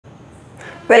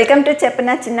Welcome to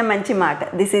Cheppana, Chinna, Manchi,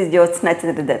 Maata. This is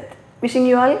Chinna. Wishing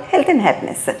you all health and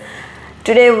happiness.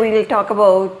 Today we will talk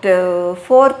about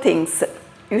 4 things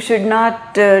you should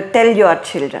not tell your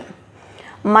children.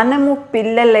 మనము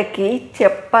పిల్లలకి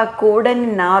చెప్పకూడని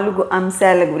 4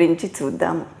 అంశాల గురించి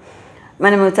చూద్దాము.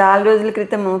 మనము చాలా రోజుల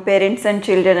క్రితము పేరెంట్స్ అండ్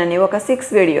చిల్డ్రన్ అని ఒక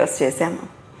 6 వీడియోస్ చేశాము.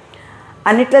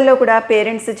 అన్నిట్లలో కూడా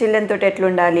పేరెంట్స్ చిల్డ్రన్ తోటి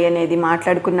ఎట్లుండాలి అనేది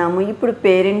మాట్లాడుకున్నాము. ఇప్పుడు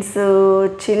పేరెంట్స్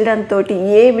చిల్డ్రన్ తోటి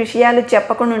ఏ విషయాలు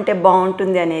చెప్పకుండా ఉంటే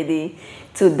బాగుంటుంది అనేది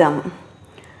చూద్దాము.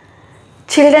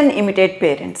 Children imitate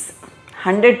parents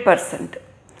 100%.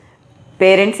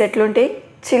 పేరెంట్స్ ఎట్లుంటే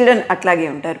చిల్డ్రన్ అట్లాగే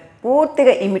ఉంటారు,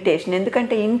 పూర్తిగా ఇమిటేషన్.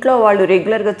 ఎందుకంటే ఇంట్లో వాళ్ళు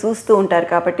రెగ్యులర్గా చూస్తూ ఉంటారు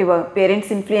కాబట్టి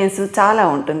పేరెంట్స్ ఇన్ఫ్లుయెన్స్ చాలా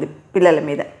ఉంటుంది పిల్లల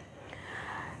మీద.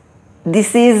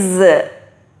 This is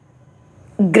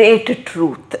great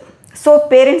truth. So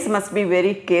parents must be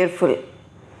very careful.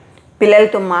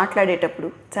 పిల్లలతో మాట్లాడేటప్పుడు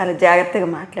చాలా జాగ్రత్తగా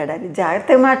మాట్లాడాలి.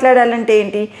 జాగ్రత్తగా మాట్లాడాలంటే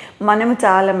ఏంటి, మనము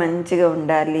చాలా మంచిగా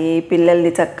ఉండాలి,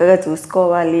 పిల్లల్ని చక్కగా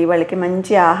చూసుకోవాలి, వాళ్ళకి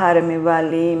మంచి ఆహారం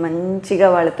ఇవ్వాలి, మంచిగా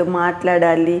వాళ్ళతో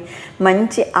మాట్లాడాలి,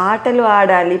 మంచి ఆటలు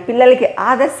ఆడాలి. పిల్లలకి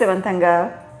ఆదర్శవంతంగా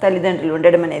తల్లిదండ్రులు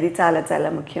ఉండడం అనేది చాలా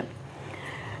చాలా ముఖ్యం.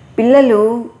 పిల్లలు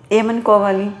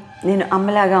ఏమనుకోవాలి, నేను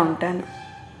అమ్మలాగా ఉంటాను,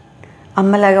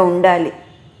 అమ్మలాగా ఉండాలి,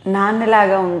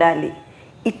 నాన్నలాగా ఉండాలి,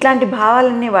 ఇట్లాంటి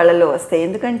భావాలన్నీ వాళ్ళలో వస్తాయి.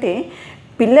 ఎందుకంటే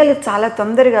పిల్లలు చాలా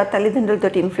తొందరగా తల్లిదండ్రులతో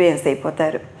ఇన్ఫ్లుయెన్స్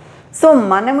అయిపోతారు. సో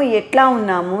మనము ఎట్లా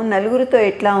ఉన్నాము, నలుగురితో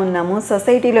ఎట్లా ఉన్నాము,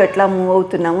 సొసైటీలో ఎట్లా మూవ్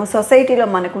అవుతున్నాము, సొసైటీలో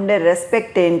మనకుండే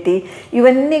రెస్పెక్ట్ ఏంటి,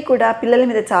 ఇవన్నీ కూడా పిల్లల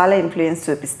మీద చాలా ఇన్ఫ్లుయెన్స్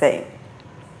చూపిస్తాయి.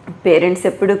 పేరెంట్స్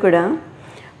ఎప్పుడు కూడా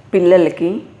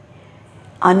పిల్లలకి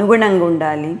అనుగుణంగా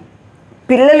ఉండాలి,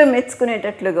 పిల్లలు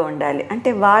మెచ్చుకునేటట్లుగా ఉండాలి. అంటే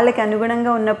వాళ్ళకి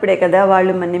అనుగుణంగా ఉన్నప్పుడే కదా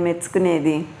వాళ్ళు మనని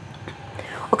మెచ్చుకునేది.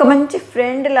 ఒక మంచి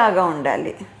ఫ్రెండ్ లాగా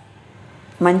ఉండాలి,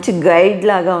 మంచి గైడ్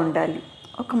లాగా ఉండాలి,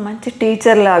 ఒక మంచి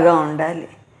టీచర్ లాగా ఉండాలి.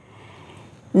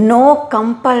 నో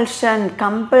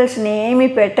కంపల్షన్ ఏమీ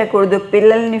పెట్టకూడదు.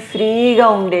 పిల్లల్ని ఫ్రీగా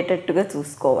ఉండేటట్టుగా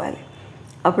చూసుకోవాలి.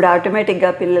 అప్పుడు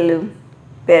ఆటోమేటిక్గా పిల్లలు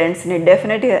పేరెంట్స్ని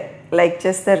డెఫినెట్గా లైక్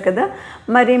చేస్తారు కదా.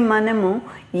 మరి మనము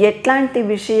ఎట్లాంటి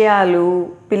విషయాలు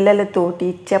పిల్లలతోటి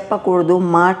చెప్పకూడదు,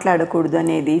 మాట్లాడకూడదు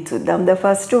అనేది చూద్దాం. The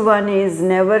first one is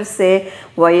never say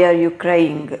why are you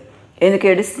crying. ఎందుకు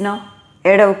ఏడుస్తున్నావు,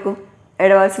 ఏడవకు,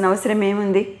 ఏడవాల్సిన అవసరం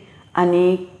ఏముంది అని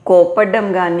కోపడ్డం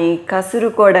కానీ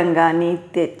కసురుకోవడం కానీ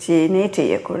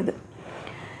చేయకూడదు.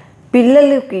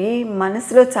 పిల్లలకి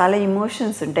మనసులో చాలా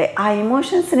ఎమోషన్స్ ఉంటాయి, ఆ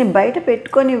ఎమోషన్స్ని బయట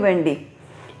పెట్టుకొనివ్వండి.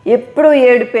 ఎప్పుడూ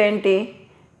ఏడుపేంటి,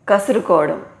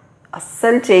 కసురుకోవడం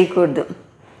అస్సలు చేయకూడదు.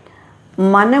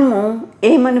 మనము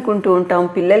ఏమనుకుంటూ ఉంటాం,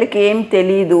 పిల్లలకి ఏం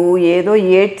తెలీదు, ఏదో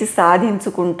ఏడ్చి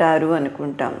సాధించుకుంటారు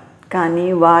అనుకుంటాం. కానీ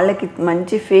వాళ్ళకి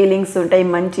మంచి ఫీలింగ్స్ ఉంటాయి,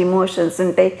 మంచి ఎమోషన్స్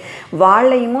ఉంటాయి.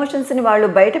 వాళ్ళ ఎమోషన్స్ని వాళ్ళు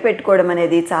బయట పెట్టుకోవడం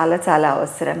అనేది చాలా చాలా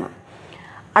అవసరం.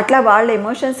 అట్లా వాళ్ళ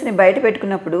ఎమోషన్స్ని బయట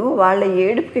పెట్టుకున్నప్పుడు వాళ్ళ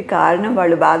ఏడుపుకి కారణం,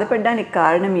 వాళ్ళు బాధపడడానికి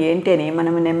కారణం ఏంటి అని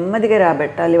మనము నెమ్మదిగా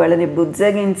రాబట్టాలి, వాళ్ళని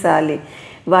బుజ్జగించాలి,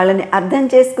 వాళ్ళని అర్థం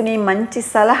చేసుకుని మంచి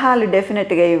సలహాలు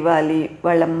డెఫినెట్గా ఇవ్వాలి.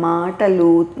 వాళ్ళ మాటలు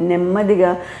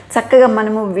నెమ్మదిగా చక్కగా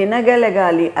మనము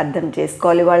వినగలగాలి, అర్థం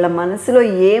చేసుకోవాలి. వాళ్ళ మనసులో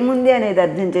ఏముంది అనేది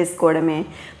అర్థం చేసుకోవడమే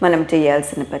మనం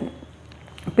చేయాల్సిన పని.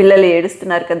 పిల్లలు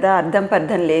ఏడుస్తున్నారు కదా, అర్థం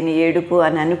లేని ఏడుపు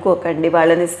అని అనుకోకండి,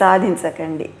 వాళ్ళని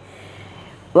సాధించకండి.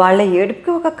 వాళ్ళ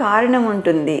ఏడుపుకి ఒక కారణం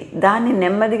ఉంటుంది, దాన్ని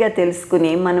నెమ్మదిగా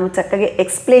తెలుసుకుని మనం చక్కగా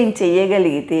ఎక్స్ప్లెయిన్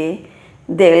చేయగలిగితే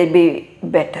దే విల్ బీ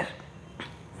బెటర్.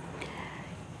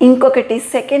 ఇంకొకటి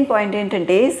సెకండ్ పాయింట్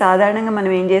ఏంటంటే, సాధారణంగా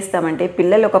మనం ఏం చేస్తామంటే,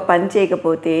 పిల్లలు ఒక పని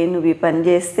చేయకపోతే, నువ్వు ఈ పని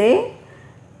చేస్తే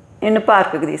నేను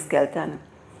పార్కుకి తీసుకెళ్తాను,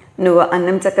 నువ్వు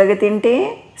అన్నం చక్కగా తింటే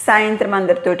సాయంత్రం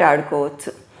అందరితో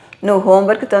ఆడుకోవచ్చు, నువ్వు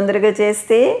హోంవర్క్ తొందరగా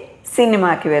చేస్తే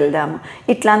సినిమాకి వెళ్దాము.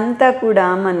 ఇట్లంతా కూడా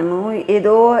మనము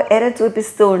ఏదో ఎర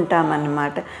చూపిస్తూ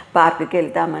ఉంటామన్నమాట. పార్కుకి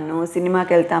వెళ్తామనో,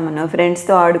 సినిమాకి వెళ్తామనో,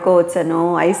 ఫ్రెండ్స్తో ఆడుకోవచ్చనో,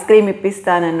 ఐస్ క్రీమ్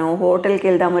ఇప్పిస్తానో, హోటల్కి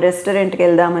వెళ్దాము, రెస్టారెంట్కి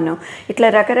వెళ్దామనో, ఇట్లా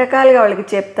రకరకాలుగా వాళ్ళకి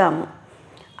చెప్తాము.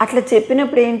 అట్లా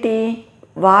చెప్పినప్పుడు ఏంటి,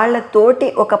 వాళ్ళతోటి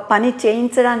ఒక పని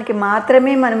చేయించడానికి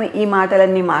మాత్రమే మనం ఈ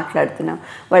మాటలన్నీ మాట్లాడుతున్నాం.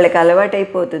 వాళ్ళకి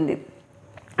అలవాటైపోతుంది.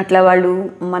 అట్లా వాళ్ళు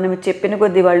మనం చెప్పిన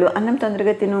కొద్దీ వాళ్ళు అన్నం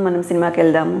తొందరగా తిను, మనం సినిమాకి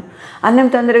వెళ్దాము, అన్నం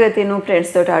తొందరగా తిను,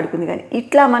 ఫ్రెండ్స్ తోటి ఆడుకుంది. కానీ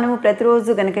ఇట్లా మనము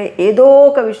ప్రతిరోజు కనుక ఏదో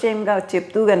ఒక విషయంగా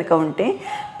చెప్తూ కనుక ఉంటే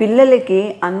పిల్లలకి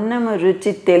అన్నం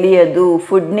రుచి తెలియదు,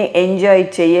 ఫుడ్ని ఎంజాయ్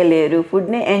చేయలేరు.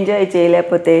 ఫుడ్ని ఎంజాయ్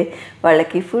చేయలేకపోతే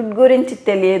వాళ్ళకి ఫుడ్ గురించి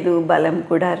తెలియదు, బలం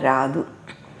కూడా రాదు.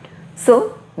 So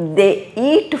they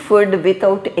eat food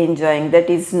without enjoying,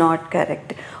 that is not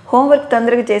correct. Homework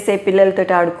తొందరగా చేసే పిల్లలతో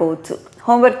ఆడుకోవచ్చు,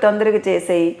 హోంవర్క్ తొందరగా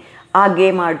చేసేయి, ఆ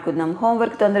గేమ్ ఆడుకుందాం,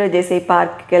 హోంవర్క్ తొందరగా చేసేయి,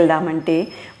 పార్క్కి వెళ్దామంటే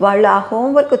వాళ్ళు ఆ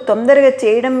హోంవర్క్ తొందరగా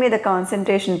చేయడం మీద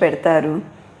కాన్సన్ట్రేషన్ పెడతారు.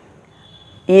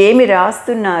 ఏమి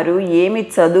రాస్తున్నారు, ఏమి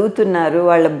చదువుతున్నారు,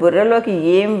 వాళ్ళ బుర్రలోకి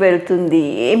ఏం వెళ్తుంది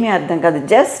ఏమీ అర్థం కాదు.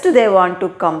 Just they want to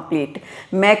complete.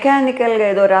 మెకానికల్గా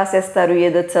ఏదో రాసేస్తారు,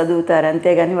 ఏదో చదువుతారు,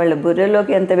 అంతేగాని వాళ్ళ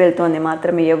బుర్రలోకి ఎంత వెళ్తుంది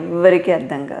మాత్రం ఎవ్వరికీ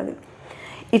అర్థం కాదు.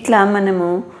 ఇట్లా మనము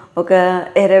ఒక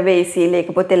ఎరవేసి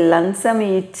లేకపోతే లంచం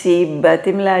ఇచ్చి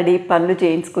బతిమలాడి పనులు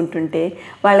చేయించుకుంటుంటే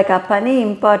వాళ్ళకి ఆ పని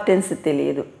ఇంపార్టెన్స్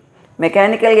తెలియదు.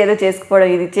 మెకానికల్గా ఏదో చేసుకుపోవడం,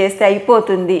 ఇది చేస్తే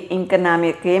అయిపోతుంది, ఇంకా నా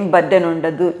మీకు ఏం బర్డెన్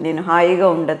ఉండదు, నేను హాయిగా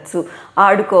ఉండొచ్చు,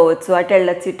 ఆడుకోవచ్చు, అటు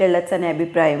వెళ్ళొచ్చు ఇటు వెళ్ళొచ్చు అనే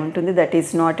అభిప్రాయం ఉంటుంది. That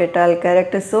is not at all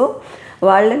correct. So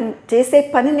వాళ్ళని చేసే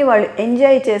పనిని వాళ్ళు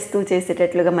ఎంజాయ్ చేస్తూ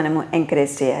చేసేటట్లుగా మనము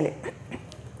ఎంకరేజ్ చేయాలి.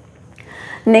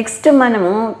 నెక్స్ట్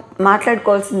మనము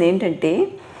మాట్లాడుకోవాల్సింది ఏంటంటే,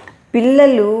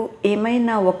 పిల్లలు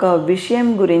ఏమైనా ఒక విషయం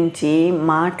గురించి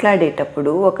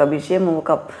మాట్లాడేటప్పుడు, ఒక విషయం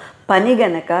ఒక పని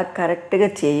గనక కరెక్ట్గా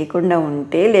చేయకుండా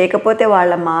ఉంటే, లేకపోతే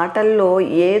వాళ్ళ మాటల్లో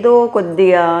ఏదో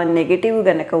కొద్దిగా నెగిటివ్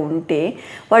గనక ఉంటే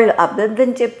వాళ్ళు అబద్ధం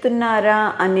చెప్తున్నారా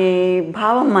అనే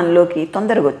భావం మనలోకి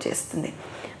తొందరగా వచ్చేస్తుంది.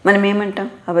 మనం ఏమంటాం,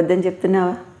 అబద్ధం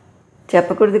చెప్తున్నావా,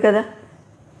 చెప్పకూడదు కదా,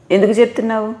 ఎందుకు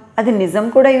చెప్తున్నావు, అది నిజం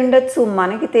కూడా ఉండొచ్చు,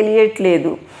 మనకి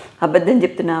తెలియట్లేదు, అబద్ధం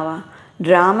చెప్తున్నావా,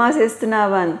 డ్రామా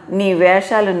చేస్తున్నావా, నీ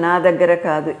వేషాలు నా దగ్గర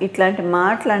కాదు. ఇట్లాంటి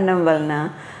మాట్లాడడం వలన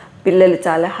పిల్లలు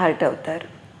చాలా హర్ట్ అవుతారు.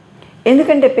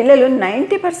 ఎందుకంటే పిల్లలు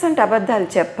 90% అబద్ధాలు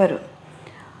చెప్పరు.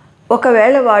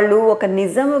 ఒకవేళ వాళ్ళు ఒక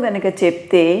నిజము గనక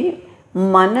చెప్తే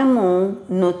మనము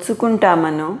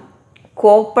నొచ్చుకుంటామనో,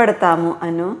 కోప్పడతాము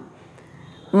అనో,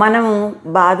 మనము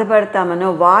బాధపడతామనో,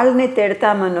 వాళ్ళని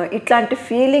తిడతామనో, ఇట్లాంటి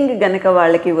ఫీలింగ్ గనక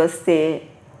వాళ్ళకి వస్తే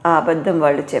ఆ అబద్ధం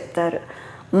వాళ్ళు చెప్తారు.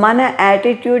 మన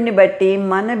యాటిట్యూడ్ని బట్టి,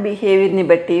 మన బిహేవియర్ని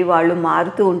బట్టి వాళ్ళు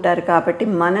మారుతూ ఉంటారు. కాబట్టి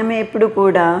మనం ఎప్పుడు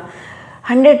కూడా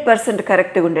 100%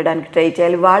 కరెక్ట్గా ఉండడానికి ట్రై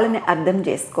చేయాలి, వాళ్ళని అర్థం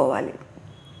చేసుకోవాలి.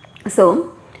 So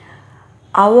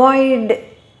avoid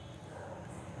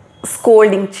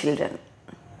scolding children.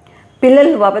 పిల్లలు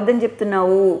నువ్వు అబద్ధం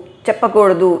చెప్తున్నావు,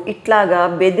 చెప్పకూడదు, ఇట్లాగా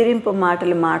బెదిరింపు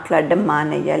మాటలు మాట్లాడడం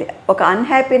మానేయాలి. ఒక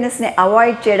అన్హ్యాపీనెస్ని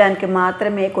అవాయిడ్ చేయడానికి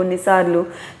మాత్రమే కొన్నిసార్లు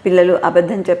పిల్లలు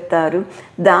అబద్ధం చెప్తారు.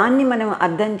 దాన్ని మనం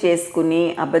అర్థం చేసుకుని,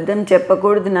 అబద్ధం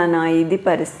చెప్పకూడదు నాన్న, ఇది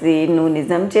పరిస్థితి, నువ్వు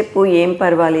నిజం చెప్పు, ఏం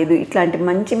పర్వాలేదు, ఇట్లాంటి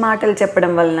మంచి మాటలు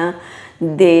చెప్పడం వలన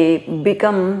they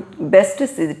become best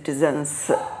citizens.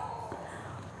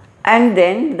 And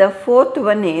then the fourth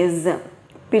one is,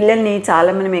 పిల్లల్ని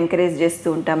చాలా మనం ఎంకరేజ్ చేస్తూ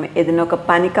ఉంటాము. ఏదైనా ఒక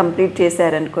పని కంప్లీట్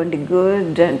చేశారనుకోండి,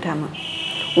 గుడ్ అంటాము,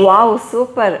 వావ్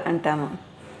సూపర్ అంటాము,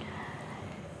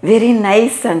 వెరీ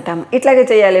నైస్ అంటాము, ఇట్లాగే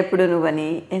చేయాలి ఎప్పుడు నువ్వని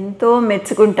ఎంతో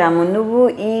మెచ్చుకుంటాము. నువ్వు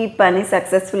ఈ పని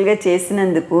సక్సెస్ఫుల్గా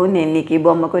చేసినందుకు నేను నీకు ఈ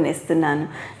బొమ్మ కొనిస్తున్నాను,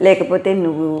 లేకపోతే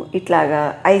నువ్వు ఇట్లాగా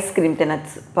ఐస్ క్రీమ్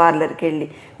తినచ్చు, పార్లర్కి వెళ్ళి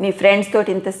నీ ఫ్రెండ్స్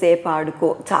తోటి ఇంతసేపు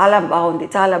ఆడుకో, చాలా బాగుంది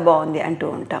చాలా బాగుంది అంటూ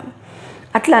ఉంటాం.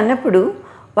 అట్లా అన్నప్పుడు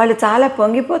వాళ్ళు చాలా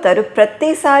పొంగిపోతారు.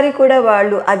 ప్రతిసారి కూడా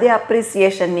వాళ్ళు అదే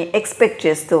అప్రిసియేషన్ని ఎక్స్పెక్ట్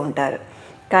చేస్తూ ఉంటారు.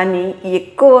 కానీ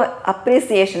ఎక్కువ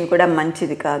అప్రిసియేషన్ కూడా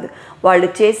మంచిది కాదు. వాళ్ళు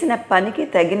చేసిన పనికి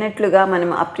తగినట్లుగా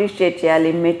మనం అప్రిషియేట్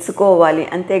చేయాలి, మెచ్చుకోవాలి.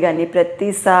 అంతేగాని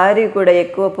ప్రతిసారి కూడా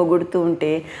ఎక్కువ పొగుడుతూ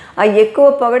ఉంటే ఆ ఎక్కువ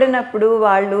పొగడినప్పుడు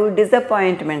వాళ్ళు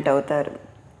డిసప్పాయింట్మెంట్ అవుతారు.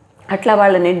 అట్లా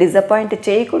వాళ్ళని డిసప్పాయింట్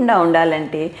చేయకుండా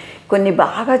ఉండాలంటే కొన్ని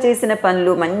బాగా చేసిన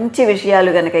పనులు, మంచి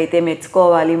విషయాలు కనుకైతే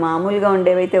మెచ్చుకోవాలి. మామూలుగా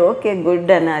ఉండేవైతే ఓకే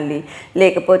గుడ్ అనాలి.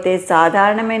 లేకపోతే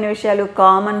సాధారణమైన విషయాలు,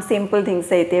 కామన్ సింపుల్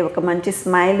థింగ్స్ అయితే ఒక మంచి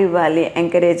స్మైల్ ఇవ్వాలి,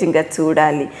 ఎంకరేజింగ్గా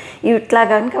చూడాలి. ఇట్లా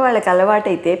కనుక వాళ్ళకి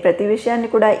అలవాటైతే ప్రతి విషయాన్ని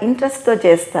కూడా ఇంట్రెస్ట్తో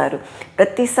చేస్తారు.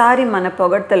 ప్రతిసారి మన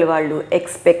పొగడ్తలు వాళ్ళు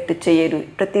ఎక్స్పెక్ట్ చేయరు.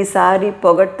 ప్రతిసారి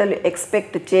పొగడ్తలు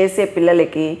ఎక్స్పెక్ట్ చేసే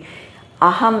పిల్లలకి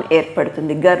అహం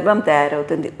ఏర్పడుతుంది, గర్వం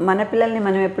తయారవుతుంది. మన పిల్లల్ని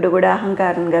మనం ఎప్పుడు కూడా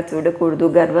అహంకారంగా చూడకూడదు,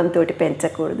 గర్వంతో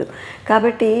పెంచకూడదు.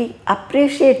 కాబట్టి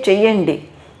అప్రిషియేట్ చేయండి,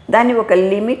 దాన్ని ఒక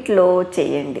లిమిట్లో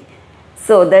చేయండి.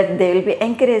 So that they will be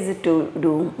encourage to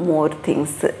do more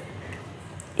things.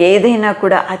 ఏదైనా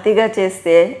కూడా అతిగా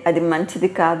చేస్తే అది మంచిది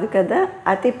కాదు కదా.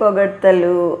 అతి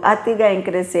పొగడ్తలు, అతిగా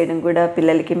ఎంకరేజ్ చేయడం కూడా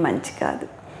పిల్లలకి మంచి కాదు.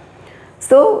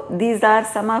 So these are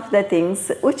some of the things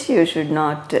which you should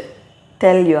not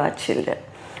tell your children.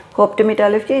 Hope to meet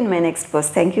all of you in my next post.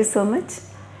 Thank you so much.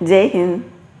 Jai Hind.